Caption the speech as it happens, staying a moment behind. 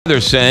they're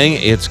saying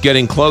it's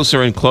getting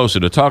closer and closer.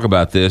 To talk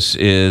about this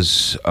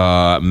is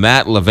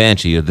Matt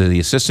LaVanchy, the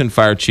Assistant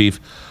Fire Chief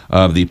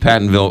of the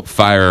Pattonville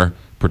Fire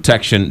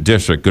Protection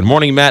District. Good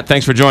morning, Matt.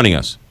 Thanks for joining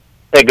us.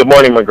 Hey, good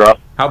morning, McGraw.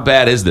 How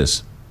bad is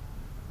this?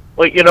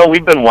 Well,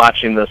 we've been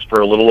watching this for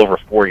a little over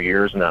 4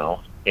 years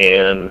now,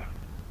 and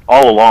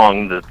all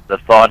along the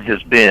thought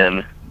has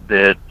been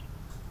that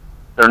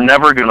they're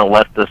never going to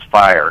let this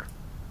fire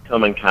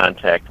come in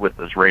contact with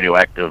this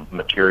radioactive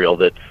material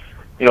that,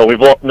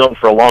 we've known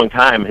for a long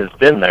time has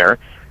been there.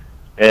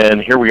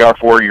 And here we are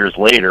 4 years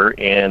later,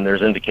 and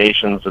there's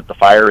indications that the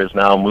fire is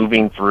now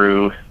moving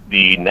through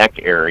the neck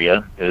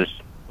area, as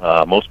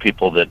most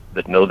people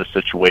that know the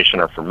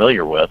situation are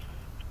familiar with.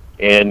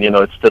 And,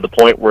 it's to the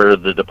point where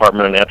the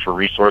Department of Natural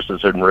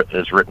Resources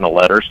has written a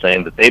letter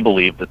saying that they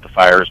believe that the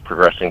fire is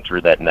progressing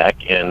through that neck,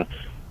 and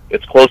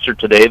it's closer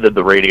today to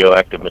the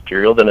radioactive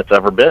material than it's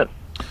ever been.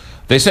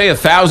 They say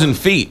 1,000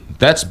 feet.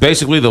 That's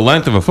basically the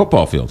length of a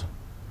football field.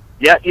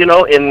 Yeah,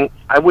 and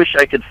I wish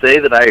I could say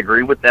that I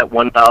agree with that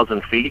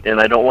 1,000 feet,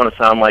 and I don't want to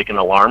sound like an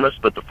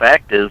alarmist, but the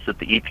fact is that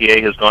the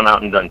EPA has gone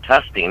out and done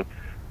testing,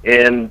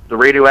 and the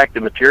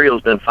radioactive material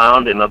has been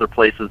found in other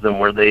places than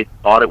where they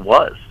thought it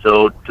was.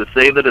 So to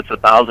say that it's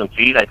 1,000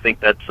 feet, I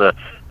think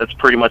that's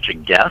pretty much a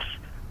guess,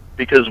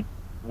 because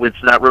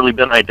it's not really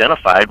been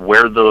identified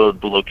where the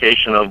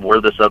location of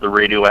where this other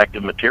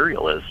radioactive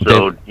material is.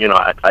 So,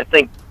 I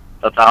think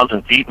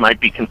 1,000 feet might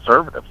be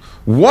conservative.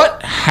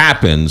 What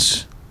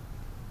happens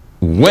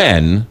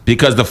when,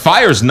 because the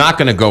fire's not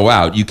going to go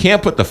out, you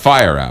can't put the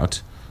fire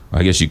out.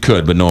 I guess you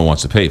could, but no one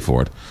wants to pay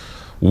for it.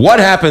 What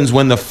happens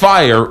when the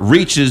fire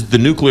reaches the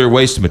nuclear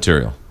waste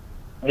material?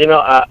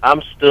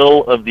 I'm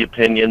still of the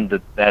opinion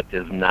that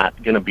is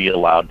not going to be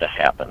allowed to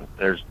happen.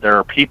 There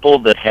are people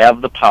that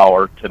have the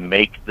power to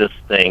make this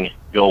thing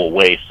go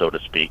away, so to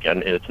speak,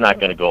 and it's not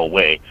going to go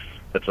away.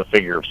 That's a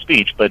figure of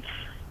speech, but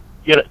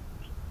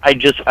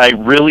I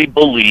really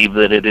believe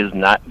that it is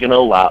not going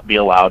to be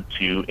allowed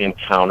to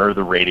encounter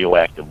the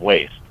radioactive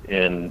waste.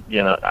 And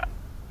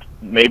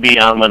maybe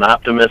I'm an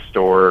optimist,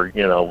 or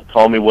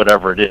call me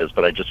whatever it is,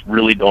 but I just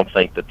really don't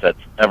think that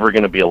that's ever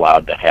going to be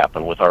allowed to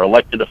happen with our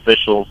elected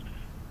officials.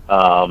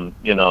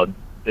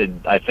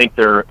 I think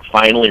they're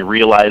finally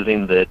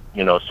realizing that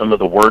some of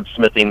the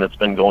wordsmithing that's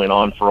been going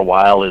on for a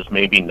while is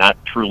maybe not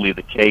truly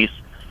the case,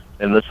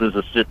 and this is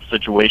a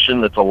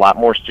situation that's a lot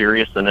more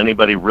serious than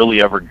anybody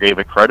really ever gave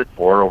it credit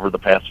for over the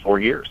past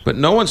 4 years. But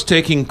no one's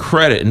taking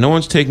credit, and no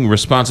one's taking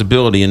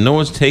responsibility, and no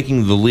one's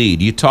taking the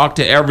lead. You talk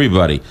to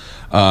everybody,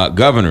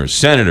 governors,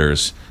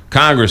 senators,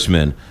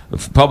 congressmen,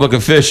 public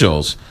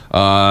officials,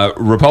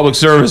 Republic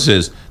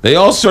Services. They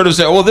all sort of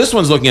say, well, this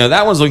one's looking at it,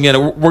 that one's looking at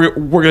it, we're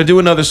going to do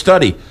another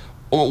study.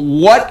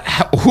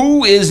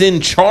 Who is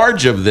in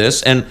charge of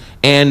this, and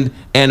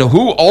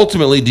who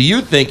ultimately do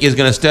you think is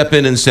going to step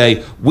in and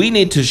say, we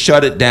need to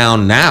shut it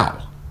down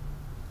now?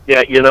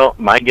 Yeah,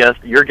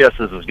 your guess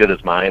is as good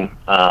as mine.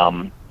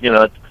 I'm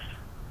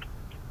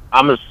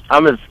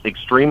as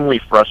extremely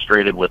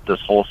frustrated with this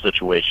whole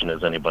situation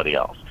as anybody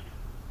else.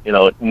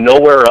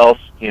 Nowhere else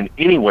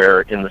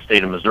anywhere in the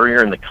state of Missouri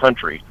or in the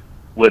country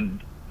would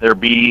there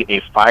be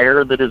a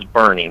fire that is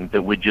burning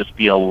that would just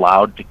be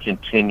allowed to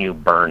continue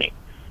burning.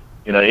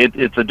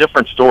 It's a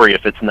different story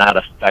if it's not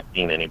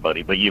affecting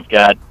anybody, but you've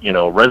got,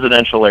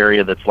 residential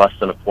area that's less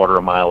than a quarter of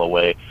a mile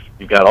away.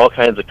 You've got all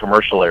kinds of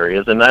commercial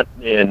areas, and not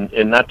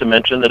to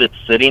mention that it's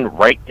sitting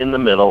right in the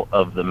middle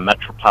of the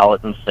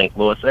metropolitan St.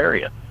 Louis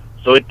area.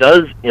 So it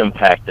does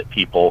impact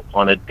people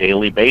on a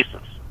daily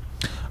basis.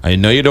 I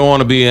know you don't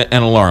want to be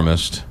an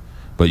alarmist,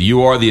 but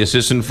you are the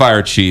Assistant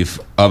Fire Chief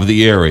of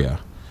the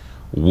area.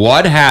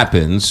 What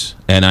happens,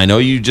 and I know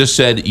you just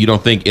said you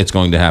don't think it's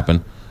going to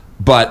happen,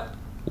 but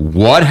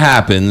what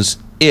happens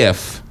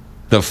if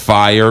the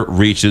fire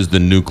reaches the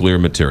nuclear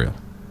material?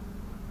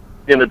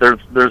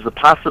 There's a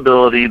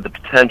possibility, the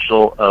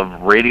potential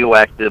of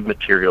radioactive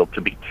material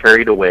to be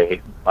carried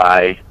away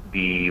by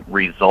the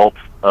result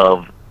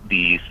of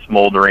the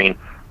smoldering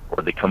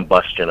or the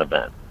combustion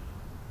event.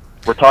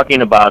 We're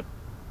talking about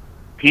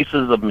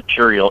pieces of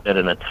material at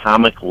an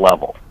atomic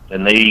level,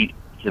 and they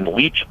can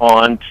leach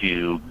on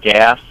to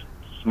gas,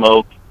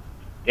 smoke,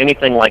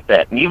 anything like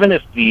that. And even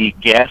if the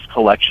gas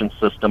collection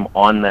system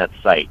on that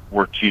site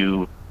were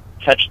to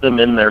catch them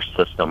in their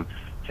system,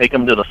 take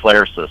them to the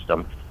flare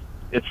system,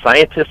 it's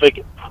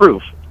scientific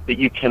proof that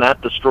you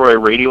cannot destroy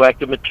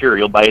radioactive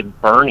material by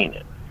burning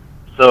it.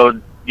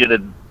 So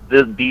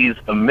these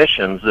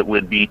emissions that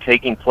would be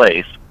taking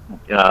place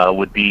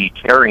would be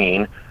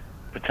carrying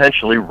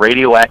potentially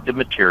radioactive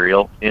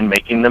material and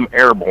making them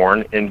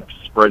airborne and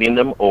spreading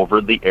them over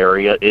the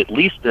area, at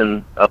least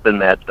up in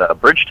that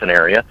Bridgeton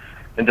area.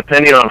 And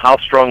depending on how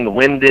strong the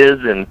wind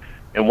is and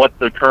what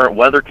the current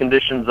weather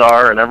conditions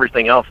are and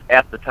everything else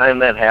at the time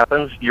that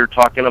happens, you're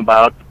talking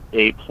about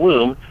a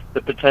plume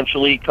that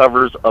potentially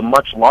covers a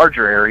much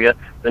larger area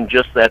than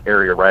just that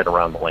area right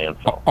around the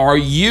landfill. Are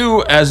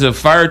you, as a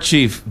fire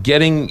chief,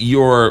 getting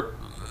your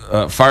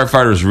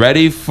firefighters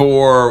ready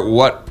for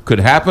what could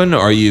happen?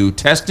 Are you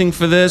testing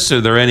for this?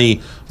 Are there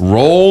any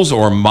roles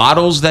or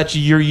models that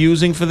you're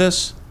using for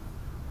this?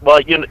 Well,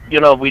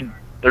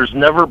 there's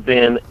never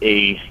been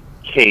a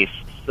case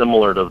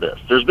similar to this.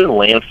 There's been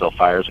landfill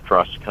fires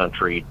across the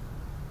country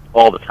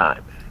all the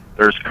time.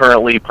 There's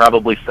currently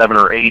probably 7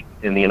 or 8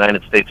 in the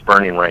United States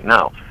burning right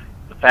now.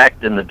 The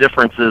fact and the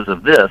differences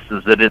of this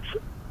is that it's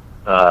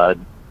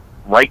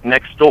right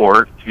next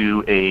door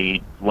to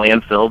a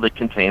landfill that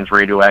contains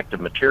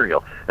radioactive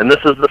material, and this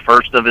is the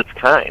first of its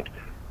kind.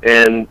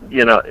 And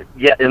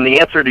and the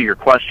answer to your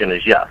question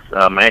is yes.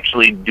 I'm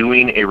actually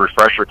doing a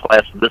refresher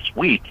class this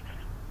week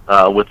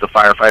with the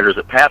firefighters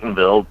at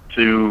Pattonville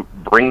to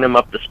bring them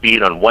up to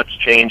speed on what's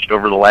changed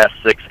over the last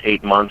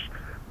 6-8 months,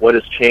 what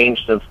has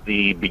changed since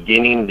the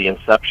beginning, the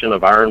inception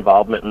of our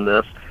involvement in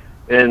this.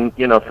 And,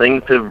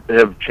 things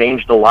have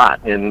changed a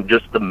lot. And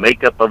just the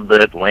makeup of the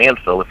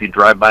landfill, if you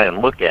drive by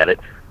and look at it,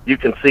 you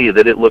can see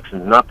that it looks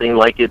nothing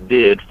like it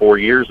did 4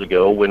 years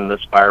ago when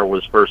this fire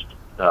was first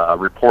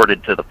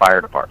reported to the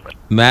fire department.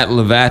 Matt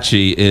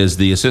LaVanchy is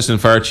the Assistant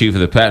Fire Chief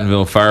of the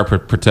Pattonville Fire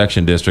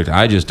Protection District.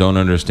 I just don't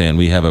understand.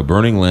 We have a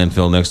burning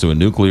landfill next to a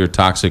nuclear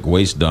toxic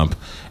waste dump,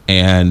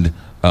 and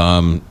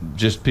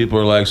just people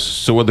are like,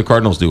 so what did the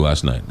Cardinals do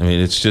last night? I mean,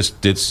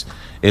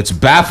 it's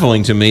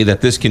baffling to me that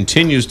this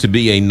continues to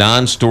be a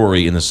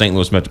non-story in the St.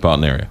 Louis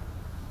metropolitan area.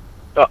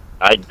 Oh,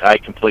 I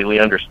completely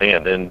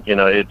understand, and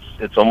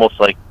it's almost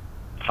like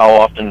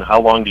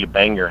how long do you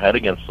bang your head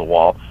against the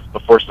wall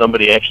before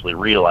somebody actually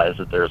realizes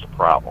that there's a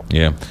problem?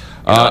 Yeah.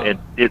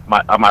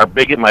 My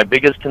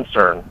biggest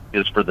concern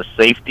is for the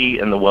safety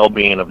and the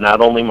well-being of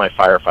not only my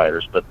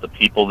firefighters but the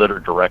people that are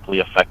directly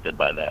affected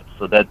by that.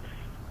 So that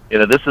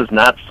this is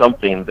not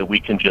something that we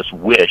can just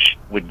wish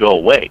would go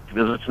away,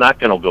 because it's not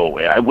going to go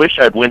away. I wish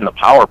I'd win the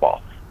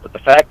Powerball, but the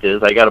fact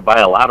is I got to buy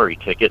a lottery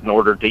ticket in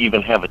order to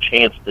even have a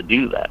chance to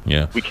do that.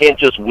 Yeah. We can't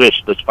just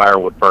wish this fire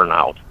would burn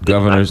out.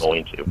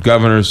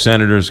 Governors,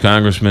 senators,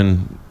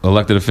 congressmen,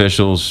 elected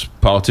officials,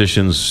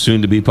 politicians,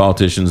 soon-to-be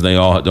politicians, they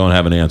all don't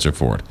have an answer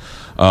for it.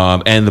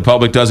 And the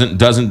public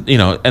doesn't,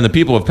 and the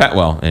people of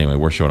well, anyway,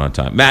 we're short on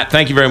time. Matt,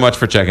 thank you very much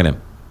for checking in.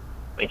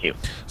 Thank you.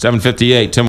 7:58. Tim